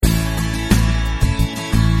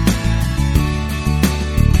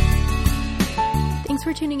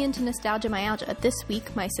tuning in to Nostalgia Myalgia. This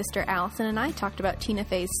week, my sister Allison and I talked about Tina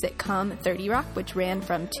Fey's sitcom 30 Rock, which ran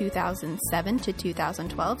from 2007 to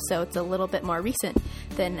 2012, so it's a little bit more recent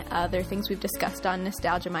than other things we've discussed on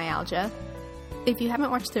Nostalgia Myalgia. If you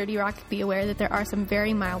haven't watched 30 Rock, be aware that there are some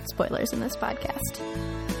very mild spoilers in this podcast.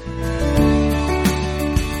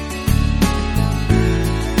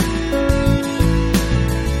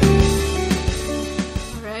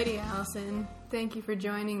 Alrighty, Allison. Thank you for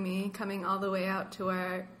joining me, coming all the way out to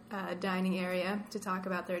our dining area to talk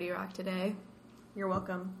about 30 Rock today. You're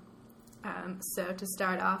welcome. So to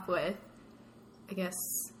start off with, I guess,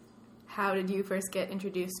 how did you first get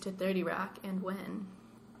introduced to 30 Rock and when?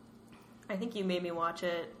 I think you made me watch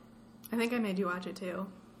it. I think I made you watch it too.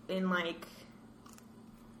 In,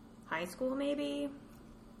 high school, maybe?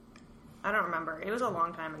 I don't remember. It was a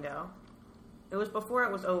long time ago. It was before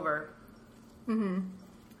it was over. Mm-hmm.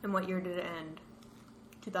 And what year did it end?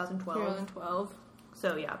 2012. 2012.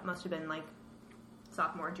 So, yeah, it must have been,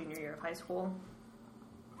 sophomore, junior year of high school.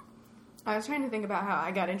 I was trying to think about how I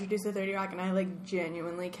got introduced to 30 Rock, and I,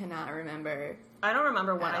 genuinely cannot remember. I don't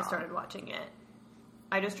remember when I started watching it.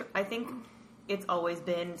 I think it's always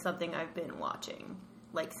been something I've been watching,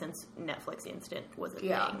 since Netflix Instant was a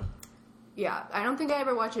thing. Yeah, I don't think I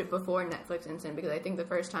ever watched it before Netflix Instant, because I think the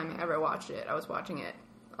first time I ever watched it, I was watching it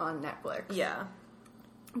on Netflix. Yeah.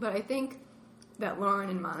 But I think that Lauren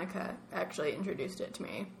and Monica actually introduced it to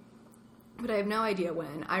me. But I have no idea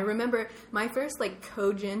when. I remember my first,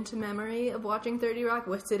 cogent memory of watching 30 Rock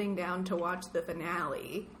was sitting down to watch the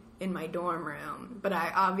finale in my dorm room. But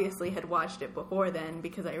I obviously had watched it before then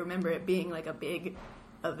because I remember it being, a big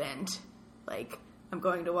event. I'm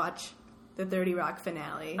going to watch the 30 Rock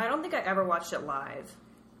finale. I don't think I ever watched it live.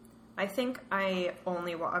 I think I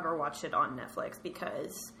only ever watched it on Netflix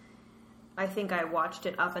because I think I watched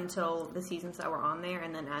it up until the seasons that were on there,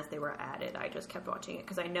 and then as they were added, I just kept watching it.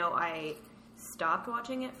 Because I know I stopped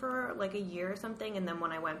watching it for, a year or something, and then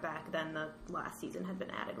when I went back, then the last season had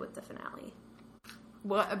been added with the finale.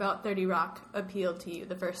 What about 30 Rock appealed to you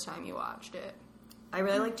the first time you watched it? I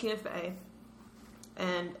really like Tina Fey,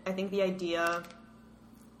 and I think the idea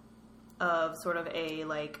of sort of a,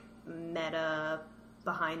 meta,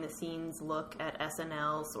 behind-the-scenes look at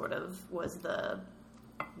SNL sort of was the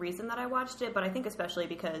reason that I watched it, but I think especially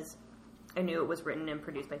because I knew it was written and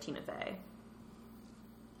produced by Tina Fey.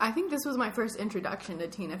 I think this was my first introduction to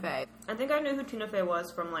Tina Fey. I think I knew who Tina Fey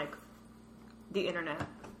was from, the internet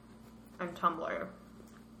and Tumblr.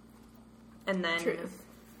 And then Truth.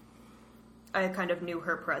 I kind of knew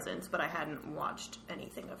her presence, but I hadn't watched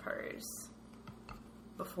anything of hers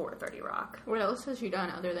before 30 Rock. What else has she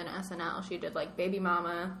done other than SNL? She did, Baby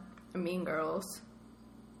Mama and Mean Girls.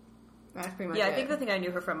 That's pretty much it. Yeah, I think the thing I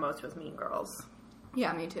knew her from most was Mean Girls.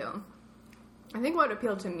 Yeah, me too. I think what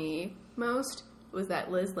appealed to me most was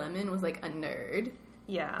that Liz Lemon was, a nerd.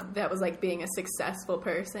 Yeah. That was, being a successful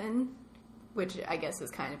person, which I guess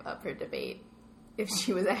is kind of up for debate if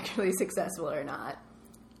she was actually successful or not.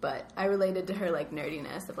 But I related to her,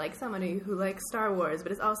 nerdiness of, somebody who likes Star Wars,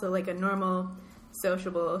 but is also, a normal,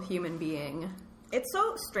 sociable human being. It's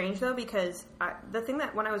so strange, though, because the thing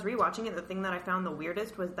that, when I was rewatching it, the thing that I found the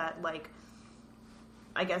weirdest was that,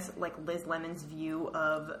 I guess, Liz Lemon's view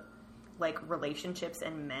of, relationships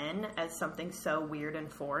and men as something so weird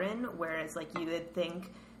and foreign, whereas, you would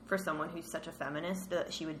think for someone who's such a feminist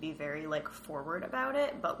that she would be very, forward about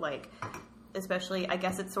it, but, especially, I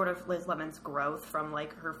guess it's sort of Liz Lemon's growth from,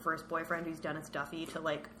 her first boyfriend who's Dennis Duffy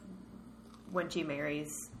to, when she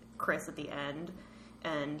marries Chris at the end,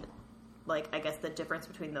 and I guess the difference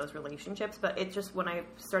between those relationships. But it just, when I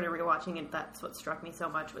started rewatching it, that's what struck me so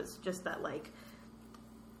much, was just that,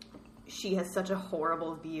 she has such a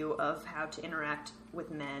horrible view of how to interact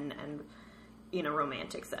with men and in a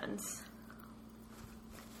romantic sense.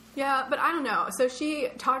 Yeah, but I don't know. So she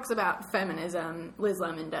talks about feminism, Liz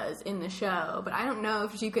Lemon does, in the show, but I don't know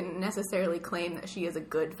if she can necessarily claim that she is a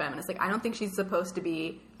good feminist. I don't think she's supposed to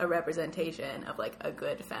be a representation of, a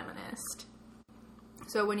good feminist.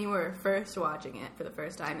 So when you were first watching it for the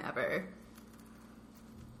first time ever,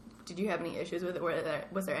 did you have any issues with it?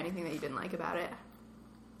 Was there anything that you didn't like about it?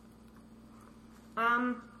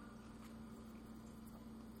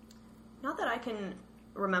 Not that I can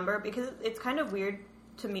remember, because it's kind of weird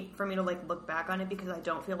for me to look back on it, because I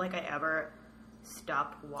don't feel like I ever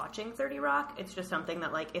stopped watching 30 Rock. It's just something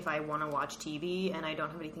that if I want to watch TV and I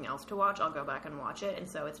don't have anything else to watch, I'll go back and watch it. And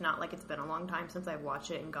so it's not like it's been a long time since I've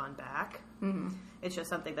watched it and gone back. Mm-hmm. It's just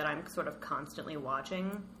something that I'm sort of constantly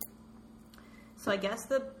watching. So I guess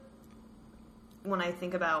when I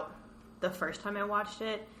think about the first time I watched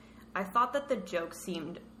it, I thought that the jokes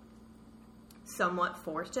seemed somewhat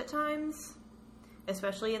forced at times.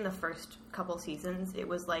 especially in the first couple seasons, it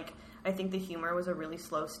was like, I think the humor was a really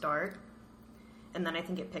slow start, and then I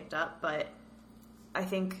think it picked up, but I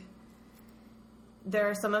think there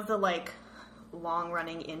are some of the, like,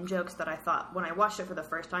 long-running in-jokes that I thought, when I watched it for the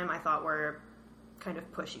first time, I thought were kind of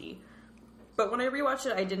pushy. But when I rewatched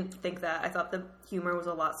it, I didn't think that. I thought the humor was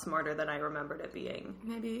a lot smarter than I remembered it being.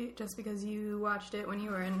 Maybe just because you watched it when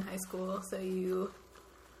you were in high school, so you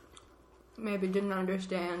maybe didn't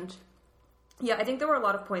understand. Yeah, I think there were a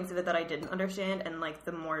lot of points of it that I didn't understand, and, like,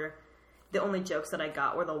 the only jokes that I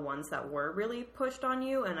got were the ones that were really pushed on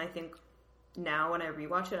you, and I think now when I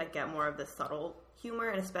rewatch it, I get more of the subtle humor,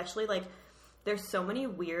 and especially, like, there's so many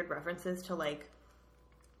weird references to, like,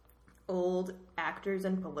 old actors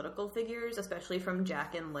and political figures, especially from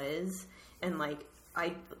Jack and Liz, and, like,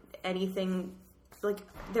 anything, like,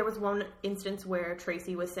 there was one instance where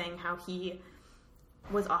Tracy was saying how he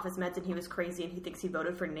was off his meds and he was crazy and he thinks he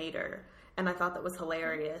voted for Nader, and I thought that was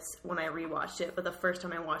hilarious when I rewatched it, but the first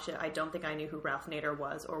time I watched it, I don't think I knew who Ralph Nader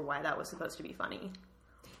was or why that was supposed to be funny.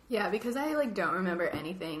 Yeah, because I, like, don't remember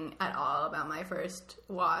anything at all about my first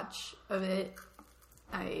watch of it.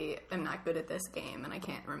 I am not good at this game, and I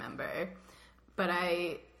can't remember. But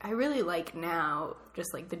I really like now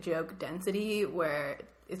just, like, the joke density, where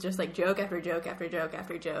it's just, like, joke after joke after joke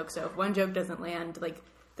after joke. So if one joke doesn't land, like,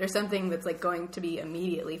 there's something that's, like, going to be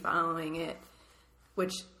immediately following it,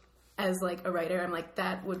 which, as, like, a writer, I'm like,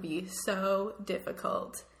 that would be so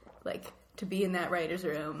difficult, like, to be in that writer's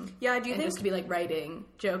room. Yeah, do you think... just to be, like, writing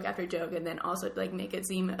joke after joke and then also, like, make it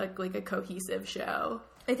seem like a cohesive show.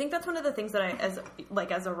 I think that's one of the things that I,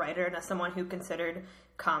 as a writer and as someone who considered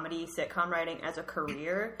comedy, sitcom writing as a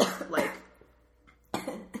career, like...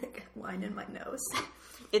 Wine in my nose.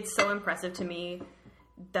 It's so impressive to me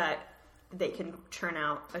that they can churn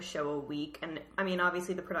out a show a week. And, I mean,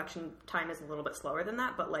 obviously the production time is a little bit slower than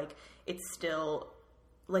that, but, like, it's still...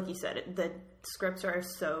 Like you said, the scripts are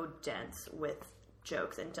so dense with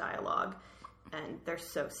jokes and dialogue, and they're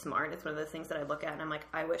so smart. It's one of those things that I look at and I'm like,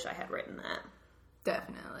 I wish I had written that.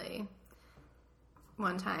 Definitely.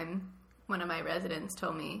 One time, one of my residents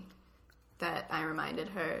told me that I reminded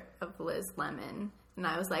her of Liz Lemon, and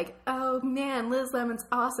I was like, oh man, Liz Lemon's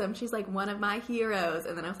awesome. She's like one of my heroes.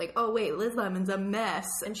 And then I was like, oh wait, Liz Lemon's a mess.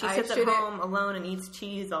 And she sits at home alone and eats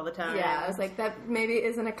cheese all the time. Yeah, I was like, that maybe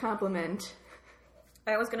isn't a compliment.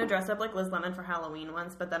 I was going to dress up like Liz Lemon for Halloween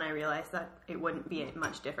once, but then I realized that it wouldn't be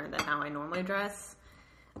much different than how I normally dress.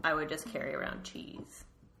 I would just carry around cheese.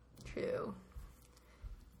 True.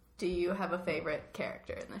 Do you have a favorite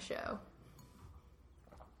character in the show?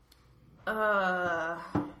 I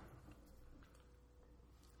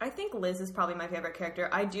think Liz is probably my favorite character.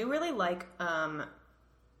 I do really like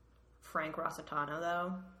Frank Rossitano,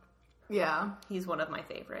 though. Yeah. He's one of my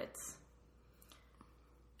favorites.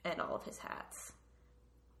 And all of his hats.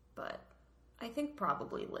 But I think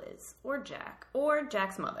probably Liz. Or Jack. Or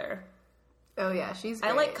Jack's mother. Oh, yeah, she's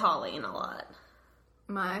great. I like Colleen a lot.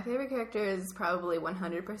 My favorite character is probably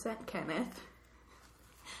 100% Kenneth.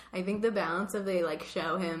 I think the balance of they, like,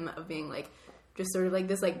 show him of being, like, just sort of, like,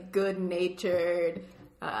 this, like, good-natured,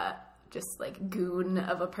 just, like, goon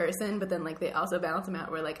of a person, but then, like, they also balance him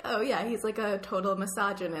out where, like, oh, yeah, he's, like, a total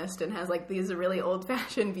misogynist and has, like, these really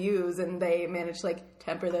old-fashioned views, and they manage to, like,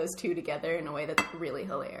 temper those two together in a way that's really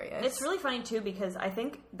hilarious. It's really funny, too, because I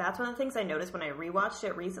think that's one of the things I noticed when I rewatched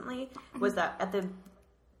it recently, was that at the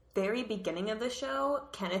very beginning of the show,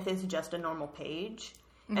 Kenneth is just a normal Paige,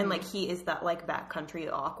 and, like, he is that, like,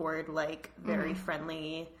 backcountry, awkward, like, very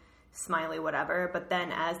friendly, smiley, whatever, but then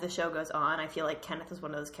as the show goes on, I feel like Kenneth is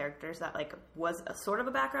one of those characters that, like, was a sort of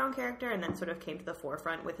a background character and then sort of came to the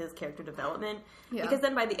forefront with his character development, because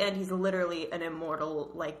then by the end, he's literally an immortal,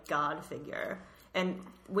 like, god figure, and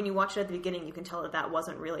when you watch it at the beginning, you can tell that that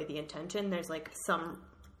wasn't really the intention. There's, like, some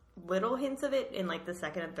little hints of it in, like, the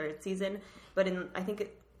second and third season, but in, I think,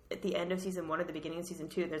 at the end of season 1 or the beginning of season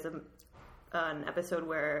 2, there's an episode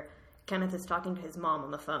where Kenneth is talking to his mom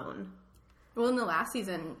on the phone. Well, in the last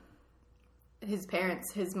season, his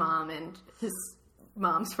parents, his mom, and his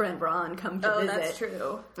mom's friend Ron come to visit. Oh, that's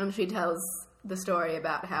true. And she tells the story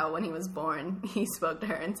about how when he was born, he spoke to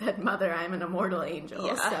her and said, "Mother, I'm an immortal angel."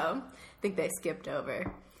 Yeah. So I think they skipped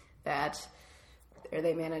over that, or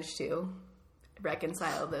they managed to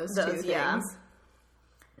reconcile those two things.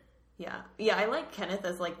 Yeah, I like Kenneth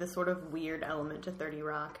as, like, this sort of weird element to 30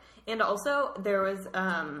 Rock. And also, there was,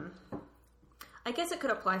 I guess it could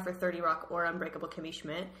apply for 30 Rock or Unbreakable Kimmy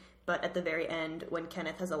Schmidt, but at the very end, when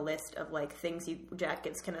Kenneth has a list of, like, Jack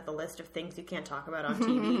gives Kenneth a list of things you can't talk about on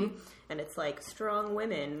TV, and it's, like, strong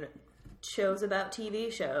women, shows about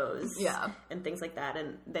TV shows. Yeah. And things like that.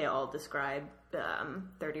 And they all describe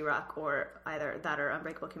 30 Rock or either that or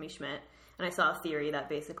Unbreakable Kimmy Schmidt. And I saw a theory that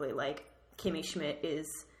basically, like, Kimmy Schmidt is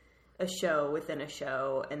a show within a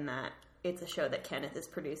show and that it's a show that Kenneth is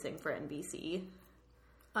producing for NBC.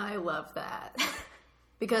 I love that.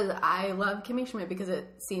 Because I love Kimmy Schmidt because it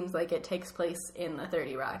seems like it takes place in the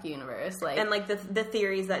 30 Rock universe. Like, and, like, the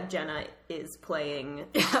theories that Jenna is playing.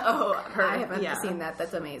 I haven't seen that.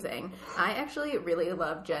 That's amazing. I actually really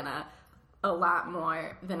love Jenna a lot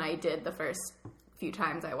more than I did the first few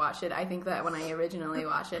times I watched it. I think that when I originally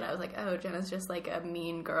watched it, I was like, oh, Jenna's just like a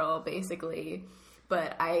mean girl, basically.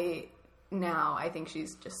 But I think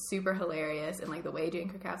she's just super hilarious, and like the way Jane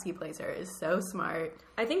Krakowski plays her is so smart.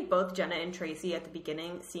 I think both Jenna and Tracy at the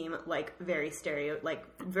beginning seem like very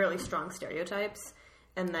really strong stereotypes,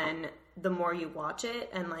 and then the more you watch it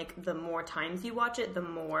and like the more times you watch it, the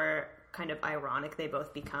more kind of ironic they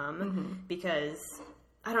both become. Because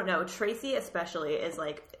I don't know, Tracy especially is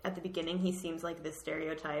like at the beginning he seems like this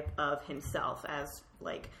stereotype of himself as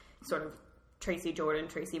like sort of Tracy Jordan,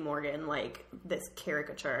 Tracy Morgan, like this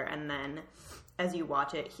caricature, and then as you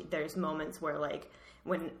watch it, there's moments where like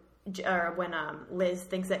when Liz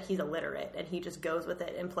thinks that he's illiterate, and he just goes with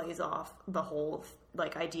it and plays off the whole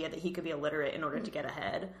like idea that he could be illiterate in order to get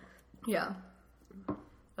ahead. Yeah,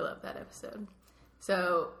 I love that episode.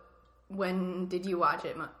 So, when did you watch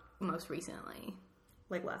it most recently?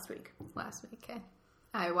 Like last week. Last week, okay.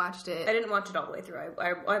 I watched it. I didn't watch it all the way through.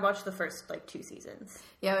 I watched the first, like, 2 seasons.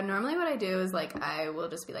 Yeah, but normally what I do is, like, I will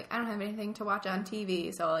just be like, I don't have anything to watch on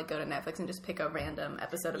TV, so I'll, like, go to Netflix and just pick a random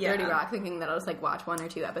episode of 30 Rock, thinking that I'll just, like, watch 1 or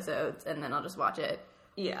 2 episodes, and then I'll just watch it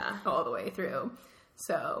all the way through.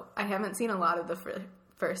 So, I haven't seen a lot of the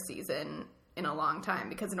first season in a long time,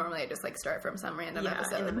 because normally I just, like, start from some random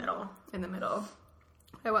episode. In the middle.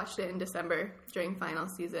 I watched it in December during final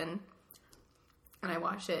season, and I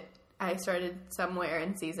watched it. I started somewhere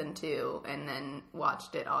in season 2 and then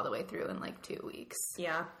watched it all the way through in like 2 weeks.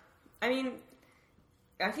 Yeah. I mean,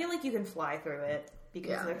 I feel like you can fly through it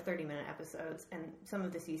because they're 30-minute episodes and some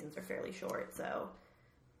of the seasons are fairly short. So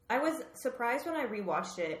I was surprised when I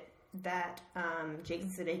rewatched it that Jason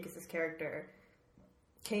Sudeikis' character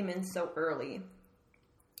came in so early,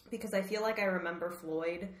 because I feel like I remember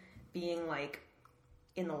Floyd being like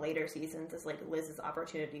in the later seasons as like Liz's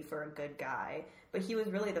opportunity for a good guy, but he was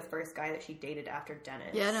really the first guy that she dated after Dennis.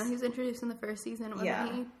 Yeah, no, he was introduced in the first season,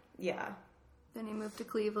 wasn't he? Yeah. Then he moved to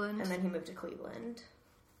Cleveland.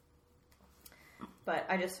 But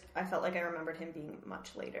I felt like I remembered him being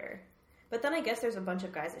much later. But then I guess there's a bunch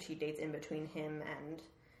of guys that she dates in between him and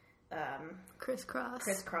Chris Cross,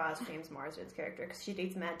 James Marsden's character, because she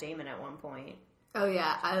dates Matt Damon at one point. Oh,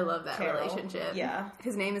 yeah. I love that relationship. Yeah.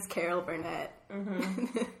 His name is Carol Burnett.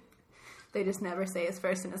 Mm-hmm. They just never say his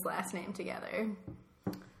first and his last name together.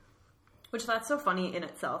 Which, that's so funny in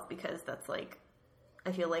itself, because that's like,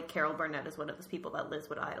 I feel like Carol Burnett is one of those people that Liz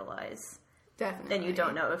would idolize. Definitely. And you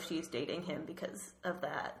don't know if she's dating him because of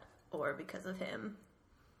that or because of him.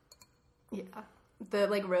 Yeah. The,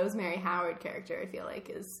 like, Rosemary Howard character, I feel like,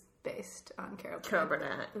 is based on Carol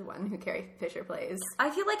Burnett, the one who Carrie Fisher plays.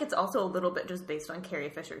 I feel like it's also a little bit just based on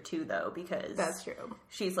Carrie Fisher too, though, because that's true.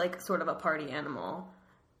 She's like sort of a party animal,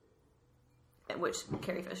 which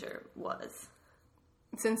Carrie Fisher was.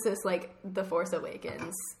 Since this, like, The Force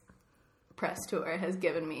Awakens press tour has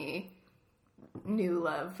given me new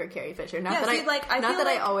love for Carrie Fisher. Not that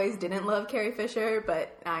I always didn't love Carrie Fisher,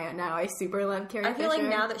 but now I super love Carrie Fisher. I feel like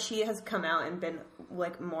now that she has come out and been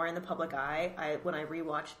like more in the public eye, when I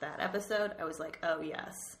rewatched that episode, I was like, oh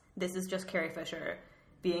yes, this is just Carrie Fisher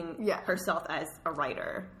being herself as a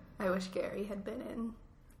writer. I wish Gary had been in.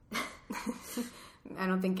 I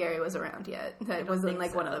don't think Gary was around yet. That was in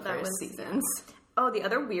like one of the first seasons. Oh, the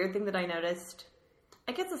other weird thing that I noticed,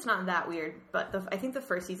 I guess it's not that weird, but I think the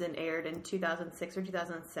first season aired in 2006 or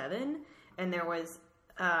 2007, and there was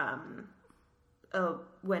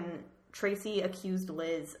when Tracy accused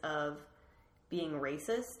Liz of being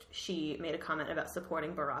racist, she made a comment about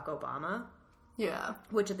supporting Barack Obama. Yeah.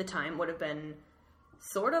 Which at the time would have been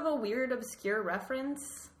sort of a weird, obscure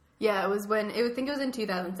reference. Yeah, I think it was in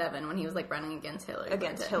 2007 when he was, like, running against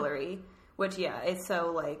Hillary. Which, yeah, it's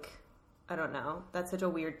so, like, I don't know. That's such a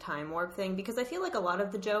weird time warp thing, because I feel like a lot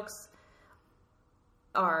of the jokes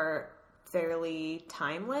are fairly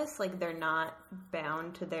timeless. Like, they're not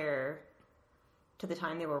bound to the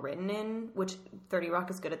time they were written in, which 30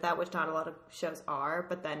 Rock is good at that, which not a lot of shows are.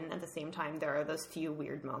 But then at the same time, there are those few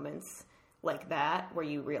weird moments like that where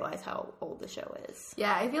you realize how old the show is.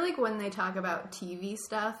 Yeah, I feel like when they talk about TV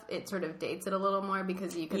stuff, it sort of dates it a little more,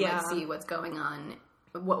 because you can like see what's going on,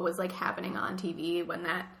 what was like happening on TV when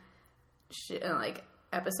that like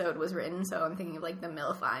episode was written, so I'm thinking of like the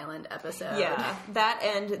MILF Island episode. Yeah, that,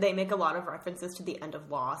 and they make a lot of references to the end of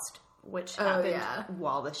Lost, which happened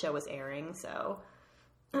while the show was airing, so...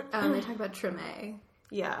 They talk about Treme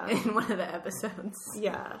yeah. in one of the episodes.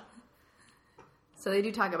 Yeah. So they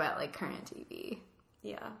do talk about, like, current TV.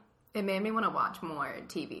 Yeah. It made me want to watch more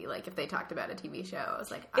TV. Like, if they talked about a TV show, I was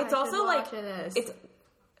like, it's also like this.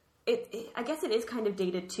 I guess it is kind of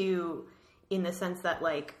dated, too, in the sense that,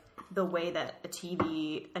 like, the way that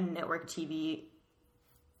a network TV,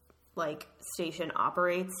 like, station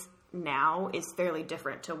operates now is fairly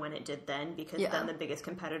different to when it did then, because then the biggest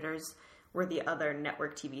competitors were the other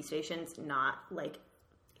network TV stations, not like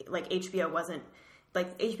HBO wasn't,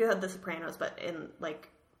 like, HBO had The Sopranos, but in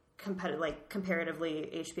comparatively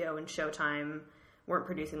HBO and Showtime weren't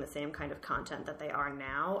producing the same kind of content that they are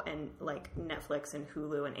now, and like Netflix and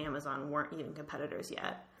Hulu and Amazon weren't even competitors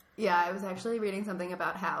yet. Yeah, I was actually reading something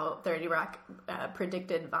about how 30 Rock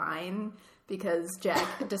predicted Vine because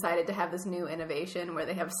Jack decided to have this new innovation where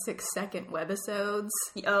they have 6-second webisodes.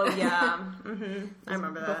 Oh, yeah. Mm-hmm. I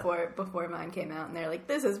remember that. Before Vine came out, and they're like,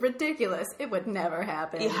 this is ridiculous. It would never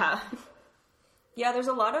happen. Yeah. Yeah, there's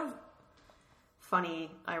a lot of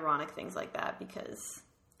funny, ironic things like that because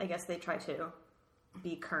I guess they try to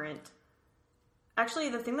be current. Actually,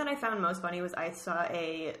 the thing that I found most funny was I saw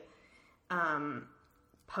a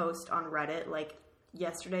post on Reddit like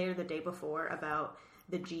yesterday or the day before about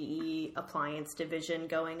the GE appliance division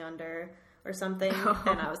going under or something,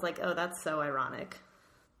 and I was like, oh, that's so ironic.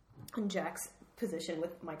 And Jack's position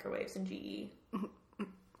with microwaves and GE.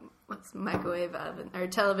 What's microwave oven or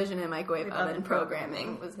television and microwave oven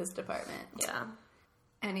programming was his department. Yeah.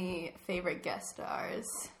 Any favorite guest stars?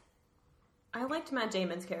 I liked Matt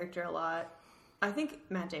Damon's character a lot. I think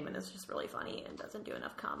Matt Damon is just really funny and doesn't do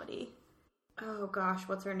enough comedy. Oh gosh,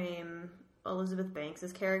 what's her name? Elizabeth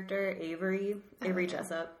Banks' character, Avery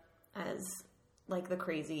Jessup, as like the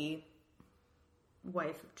crazy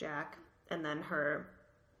wife of Jack. And then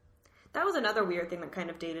that was another weird thing that kind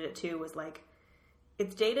of dated it too, was like,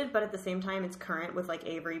 it's dated, but at the same time it's current with like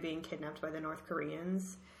Avery being kidnapped by the North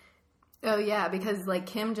Koreans. Oh yeah, because like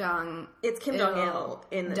Kim Jong-il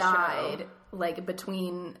in the died show. Like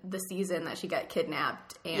between the season that she got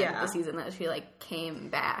kidnapped and the season that she like came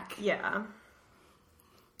back. Yeah.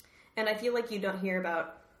 And I feel like you don't hear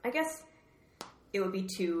about, I guess it would be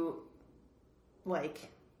too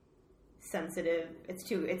like sensitive. It's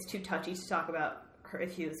too touchy to talk about her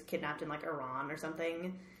if she was kidnapped in like Iran or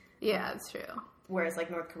something. Yeah, that's true. Whereas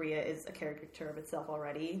like North Korea is a caricature of itself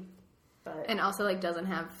already. And also like doesn't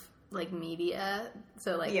have like media,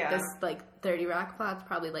 so like this like 30 Rock plot's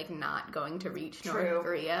probably like not going to reach North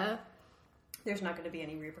Korea. There's not going to be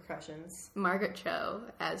any repercussions. Margaret Cho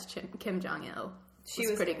as Kim Jong-il. She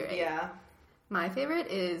was pretty great. Yeah. My favorite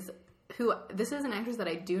is this is an actress that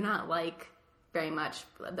I do not like very much.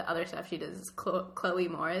 The other stuff she does is Chloe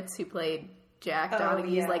Moritz, who played Jack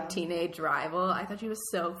Donaghy's like teenage rival. I thought she was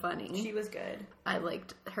so funny. She was good. I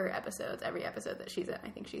liked her episodes, every episode that she's in. I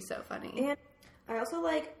think she's so funny. And I also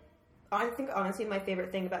I think honestly my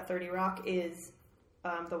favorite thing about 30 Rock is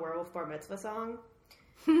the Werewolf Bar Mitzvah song.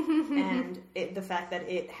 And the fact that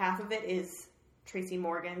half of it is Tracy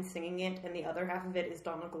Morgan singing it, and the other half of it is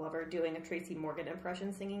Donald Glover doing a Tracy Morgan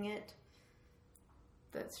impression singing it.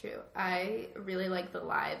 That's true. I really like the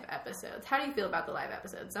live episodes. How do you feel about the live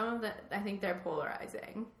episodes? Some of I think they're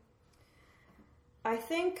polarizing. I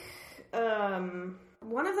think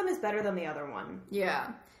one of them is better than the other one.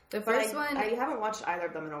 Yeah. The first one... I haven't watched either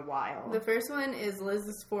of them in a while. The first one is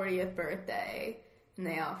Liz's 40th birthday, and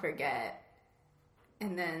they all forget.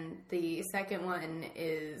 And then the second one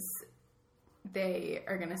is they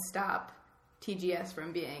are going to stop TGS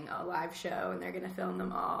from being a live show, and they're going to film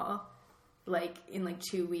them all in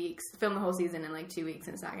 2 weeks. Film the whole season in 2 weeks,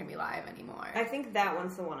 and it's not going to be live anymore. I think that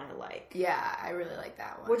one's the one I like. Yeah, I really like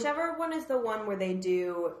that one. Whichever one is the one where they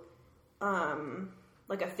do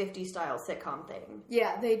like a 50s style sitcom thing.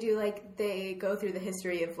 Yeah, they do they go through the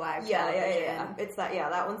history of live television. Yeah. It's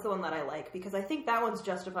that one's the one that I like because I think that one's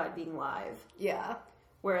justified being live. Yeah.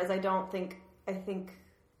 Whereas I think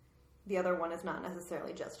the other one is not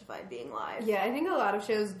necessarily justified being live. Yeah, I think a lot of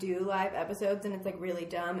shows do live episodes and it's really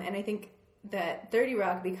dumb, and I think that 30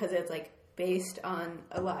 Rock, because it's based on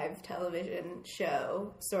a live television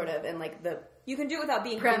show, sort of, and you can do it without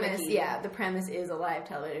being premise. gimmicky. Yeah, the premise is a live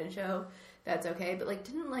television show. That's okay, but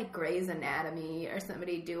didn't Grey's Anatomy or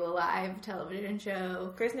somebody do a live television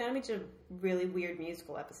show? Grey's Anatomy did a really weird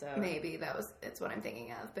musical episode. Maybe it's what I'm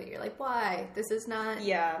thinking of, but you're why? This is not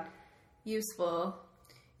useful.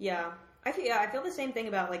 Yeah. I feel the same thing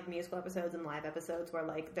about, like, musical episodes and live episodes where,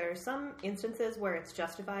 like, there are some instances where it's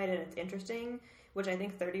justified and it's interesting, which I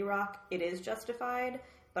think 30 Rock, it is justified,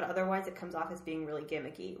 but otherwise it comes off as being really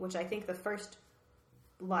gimmicky, which I think the first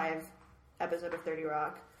live episode of 30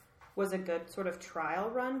 Rock was a good sort of trial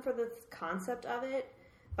run for the concept of it,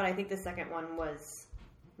 but I think the second one was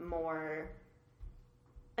more,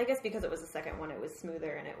 I guess because it was the second one, it was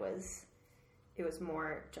smoother and it was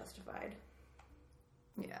more justified.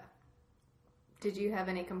 Yeah. Did you have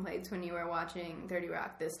any complaints when you were watching 30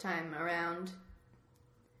 Rock this time around?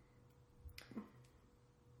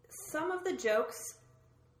 Some of the jokes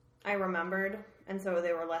I remembered, and so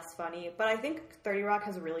they were less funny. But I think 30 Rock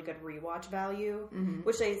has a really good rewatch value,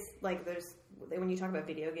 which when you talk about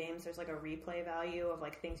video games, there's like a replay value of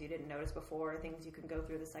like things you didn't notice before, things you can go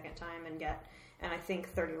through the second time and get. And I think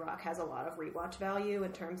 30 Rock has a lot of rewatch value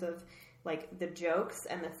in terms of like the jokes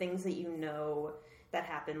and the things that you know that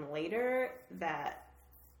happen later that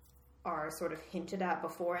are sort of hinted at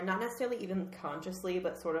before, and not necessarily even consciously,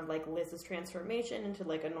 but sort of like Liz's transformation into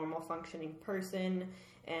like a normal functioning person.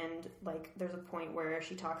 And like there's a point where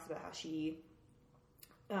she talks about how she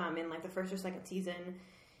in like the first or second season,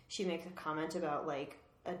 she makes a comment about like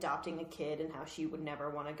adopting a kid and how she would never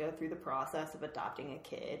want to go through the process of adopting a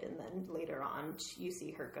kid, and then later on you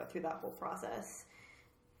see her go through that whole process.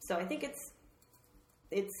 So I think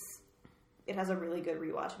it has a really good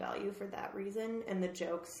rewatch value for that reason, and the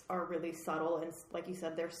jokes are really subtle, and like you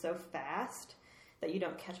said, they're so fast that you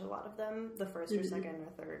don't catch a lot of them the first or second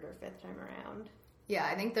or third or fifth time around. Yeah,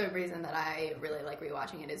 I think the reason that I really like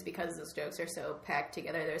rewatching it is because those jokes are so packed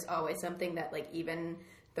together. There's always something that, like, even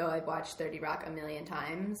though I've watched 30 Rock a million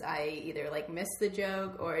times, I either, like, missed the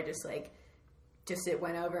joke or just it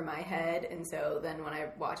went over my head. And so then when I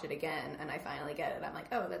watch it again and I finally get it, I'm like,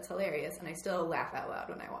 oh, that's hilarious. And I still laugh out loud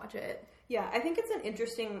when I watch it. Yeah, I think it's an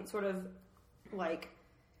interesting sort of, like,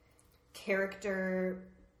 character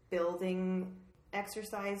building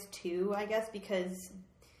exercise, too, I guess, because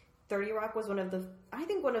 30 Rock was one of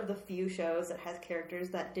the few shows that has characters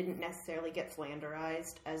that didn't necessarily get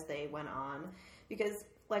flanderized as they went on. Because,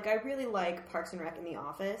 like, I really like Parks and Rec and The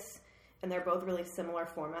Office, and they're both really similar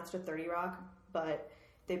formats to 30 Rock, but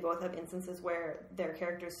they both have instances where their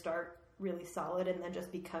characters start really solid and then just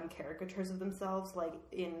become caricatures of themselves. Like,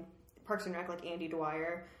 in Parks and Rec, like, Andy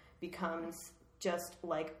Dwyer becomes just,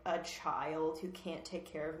 like, a child who can't take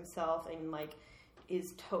care of himself and, like,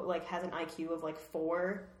 has an IQ of, like,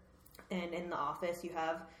 4. And in The Office, you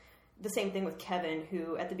have the same thing with Kevin,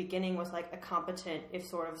 who at the beginning was, like, a competent, if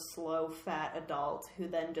sort of slow, fat adult, who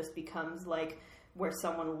then just becomes, like, where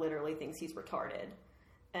someone literally thinks he's retarded.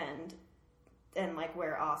 And like,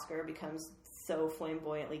 where Oscar becomes so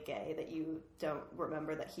flamboyantly gay that you don't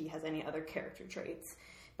remember that he has any other character traits.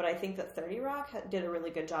 But I think that 30 Rock did a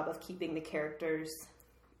really good job of keeping the characters,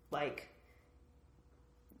 like,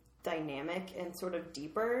 dynamic and sort of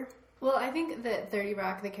deeper. Well, I think that 30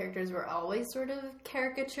 Rock, the characters were always sort of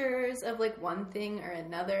caricatures of, like, one thing or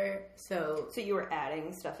another, so you were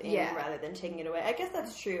adding stuff in rather than taking it away. I guess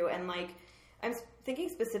that's true, and, like, I'm thinking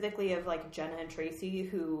specifically of, like, Jenna and Tracy,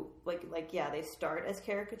 who, they start as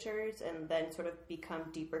caricatures and then sort of become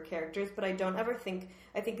deeper characters, but I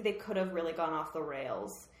think they could have really gone off the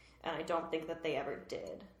rails, and I don't think that they ever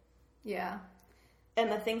did. Yeah. And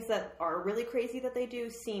the things that are really crazy that they do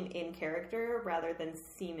seem in character rather than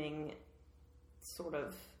seeming sort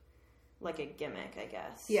of like a gimmick, I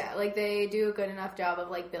guess. Yeah, like they do a good enough job of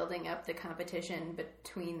like building up the competition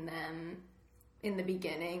between them in the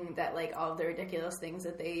beginning that like all the ridiculous things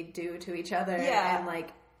that they do to each other. Yeah. And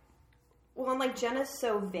like... Well, and like Jenna's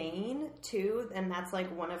so vain too, and that's like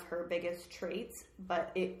one of her biggest traits, but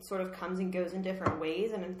it sort of comes and goes in different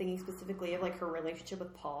ways. And I'm thinking specifically of like her relationship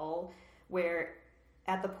with Paul, where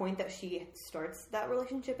at the point that she starts that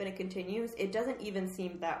relationship and it continues, it doesn't even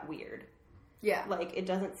seem that weird. Yeah. Like, it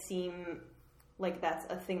doesn't seem like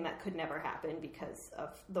that's a thing that could never happen because of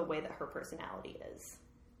the way that her personality is.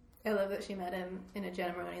 I love that she met him in a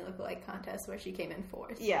Jenna Maroney lookalike contest where she came in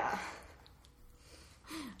fourth. Yeah.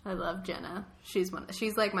 I love Jenna. She's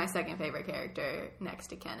like my second favorite character next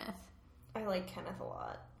to Kenneth. I like Kenneth a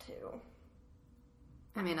lot, too.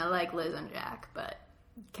 I mean, I like Liz and Jack, but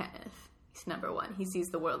Kenneth... He's number one. He sees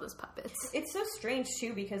the world as puppets. It's so strange,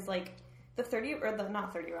 too, because, like, not 30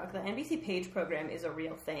 Rock, the NBC Page program is a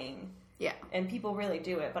real thing. Yeah. And people really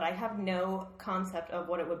do it, but I have no concept of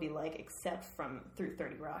what it would be like except through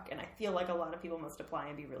 30 Rock, and I feel like a lot of people must apply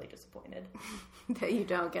and be really disappointed. That you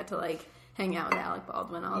don't get to, like, hang out with Alec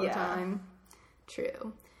Baldwin all the time.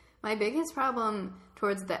 True. My biggest problem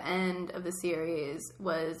towards the end of the series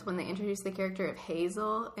was when they introduced the character of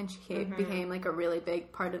Hazel, and she became like a really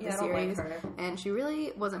big part of the series. I don't like her. And she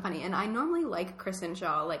really wasn't funny. And I normally like Kristen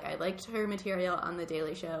Shaw. Like, I liked her material on The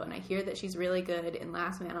Daily Show, and I hear that she's really good in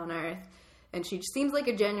Last Man on Earth. And she seems like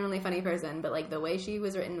a genuinely funny person, but like the way she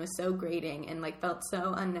was written was so grating and like felt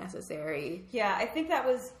so unnecessary. Yeah, I think that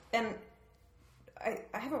was, and I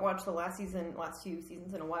haven't watched the last few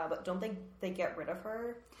seasons in a while, but don't think they get rid of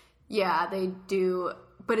her. Yeah, they do,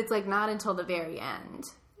 but it's like not until the very end.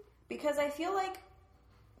 Because I feel like,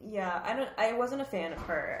 I wasn't a fan of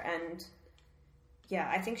her, and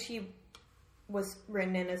yeah, I think she was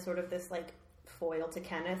written in as sort of this like foil to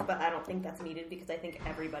Kenneth, but I don't think that's needed because I think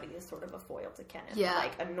everybody is sort of a foil to Kenneth. Yeah.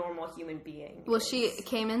 Like a normal human being. Well, she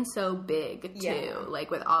came in so big too, like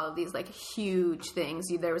with all of these like huge things.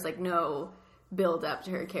 There was like no build up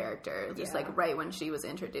to her character. Just like right when she was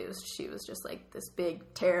introduced, she was just like this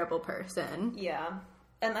big, terrible person. Yeah.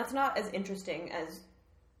 And that's not as interesting as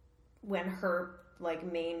when her like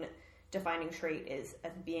main defining trait is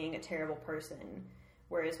as being a terrible person.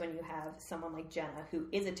 Whereas when you have someone like Jenna who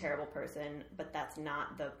is a terrible person, but that's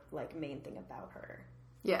not the like main thing about her.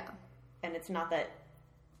 Yeah. And it's not that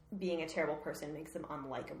being a terrible person makes them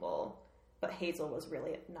unlikable, but Hazel was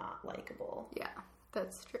really not likable. Yeah,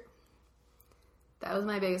 that's true. That was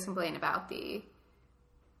my biggest complaint about the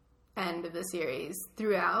end of the series.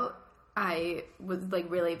 Throughout, I was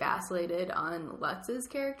like really vacillated on Lutz's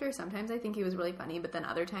character. Sometimes I think he was really funny, but then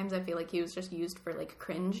other times I feel like he was just used for like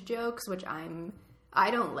cringe jokes, which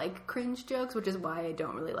I don't like cringe jokes, which is why I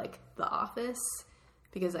don't really like The Office,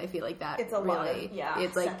 because I feel like that it's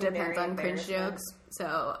it's like depends on cringe jokes.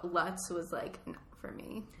 So Lutz was like not for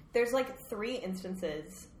me. There's like 3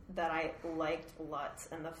 instances that I liked Lutz,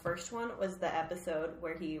 and the first one was the episode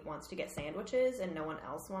where he wants to get sandwiches and no one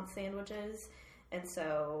else wants sandwiches, and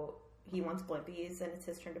so he wants Blimpies and it's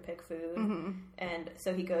his turn to pick food. And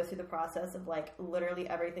so he goes through the process of like literally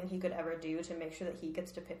everything he could ever do to make sure that he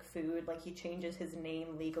gets to pick food. Like he changes his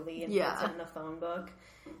name legally and puts it in the phone book,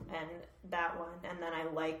 and that one. And then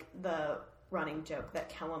I like the running joke that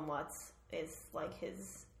Kellen Lutz is like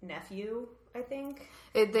his nephew, I think.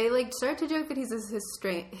 They like start to joke that he's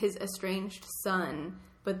his estranged son,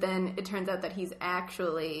 but then it turns out that he's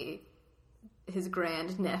actually his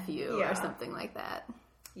grandnephew or something like that.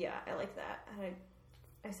 Yeah, I like that.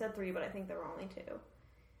 I said 3, but I think there were only 2.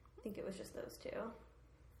 I think it was just those 2.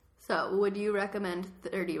 So, would you recommend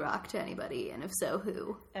 30 Rock to anybody? And if so,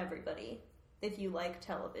 who? Everybody. If you like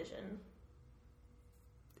television.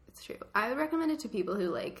 It's true. I would recommend it to people who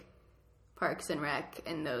like Parks and Rec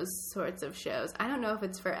and those sorts of shows. I don't know if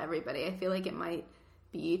it's for everybody. I feel like it might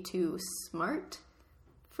be too smart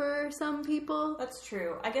for some people. That's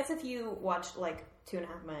true. I guess if you watch like Two and a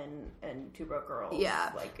Half Men and Two Broke Girls,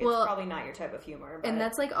 like it's probably not your type of humor. But... And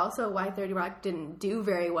that's like also why 30 Rock didn't do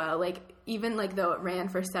very well. Like even like though it ran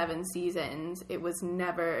for 7 seasons, it was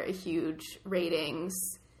never a huge ratings,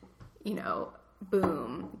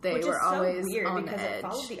 boom. They which were is so always weird on because the edge. It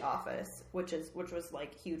followed The Office, which was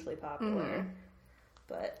like hugely popular.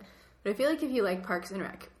 But I feel like if you like Parks and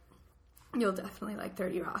Rec, you'll definitely like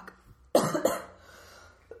 30 Rock.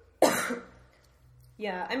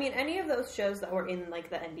 Yeah, I mean, any of those shows that were in, like,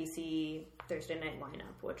 the NBC Thursday night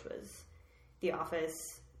lineup, which was The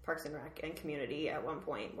Office, Parks and Rec, and Community at one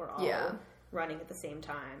point, were all running at the same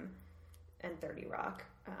time, and 30 Rock.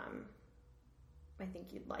 I think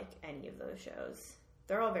you'd like any of those shows.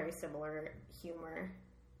 They're all very similar humor,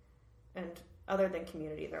 and other than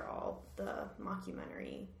Community, they're all the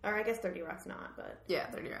mockumentary. Or I guess 30 Rock's not, but... Yeah,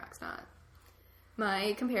 30 Rock's not.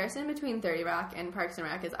 My comparison between 30 Rock and Parks and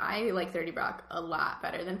Rec is I like 30 Rock a lot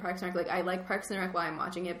better than Parks and Rec. Like, I like Parks and Rec while I'm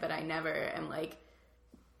watching it, but I never am, like,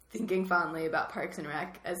 thinking fondly about Parks and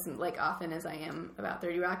Rec as, like, often as I am about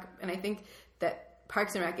 30 Rock. And I think that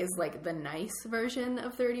Parks and Rec is, like, the nice version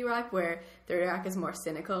of 30 Rock, where 30 Rock is more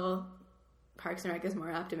cynical, Parks and Rec is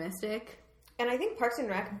more optimistic. And I think Parks and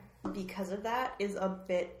Rec, because of that, is a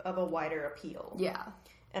bit of a wider appeal. Yeah.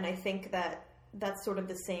 And I think that that's sort of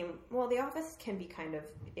the same. Well, The Office can be kind of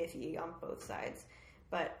iffy on both sides,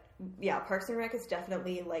 but yeah, Parks and Rec is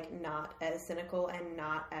definitely like not as cynical and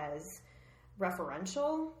not as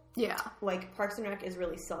referential. Yeah, like Parks and Rec is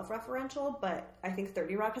really self-referential, but I think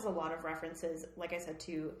 30 Rock has a lot of references, like I said,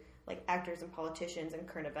 to like actors and politicians and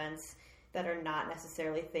current events that are not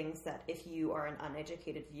necessarily things that if you are an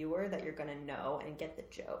uneducated viewer that you're going to know and get the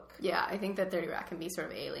joke. Yeah, I think that 30 Rock can be sort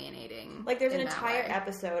of alienating. Like there's an entire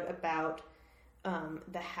episode about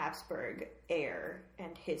the Habsburg heir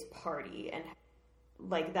and his party and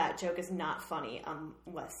like, that joke is not funny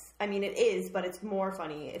unless, I mean, it is, but it's more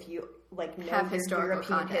funny if you, like, know have your historical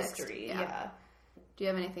European context. history. Yeah. Yeah. Do you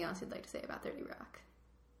have anything else you'd like to say about 30 Rock?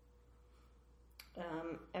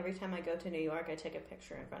 Every time I go to New York, I take a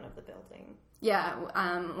picture in front of the building. Yeah,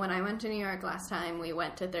 when I went to New York last time, we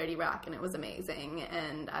went to 30 Rock, and it was amazing.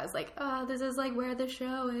 And I was like, oh, this is, like, where the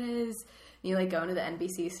show is. And you, like, go into the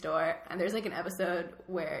NBC store, and there's, like, an episode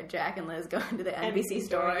where Jack and Liz go into the NBC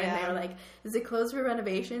store, yeah. and they were like, is it closed for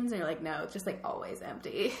renovations? And you're like, no, it's just, like, always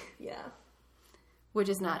empty. Yeah. Which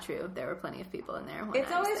is not true. There were plenty of people in there when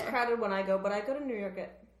It's I was always there. crowded when I go, but I go to New York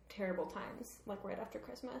at terrible times, like right after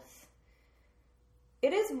Christmas.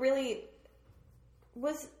 It is really...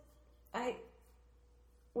 Was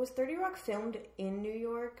 30 Rock filmed in New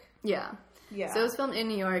York? Yeah. Yeah. So it was filmed in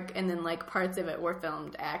New York, and then, like, parts of it were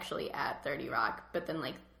filmed actually at 30 Rock, but then,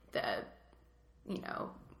 like, the, you know,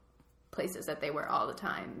 places that they were all the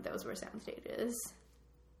time, those were sound stages.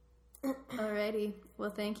 Alrighty. Well,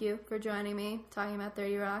 thank you for joining me, talking about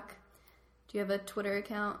 30 Rock. Do you have a Twitter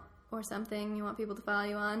account or something you want people to follow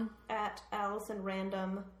you on? At Allison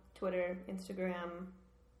Random, Twitter, Instagram.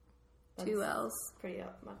 That's 2 L's. pretty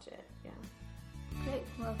much it, yeah. Great.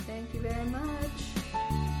 Well, thank you very much.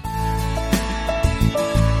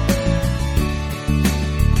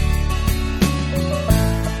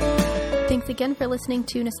 Thanks again for listening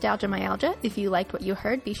to Nostalgia Myalgia. If you liked what you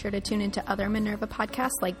heard, be sure to tune into other Minerva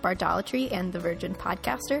podcasts like Bardolatry and The Virgin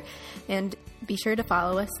Podcaster, and be sure to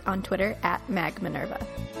follow us on Twitter at MagMinerva.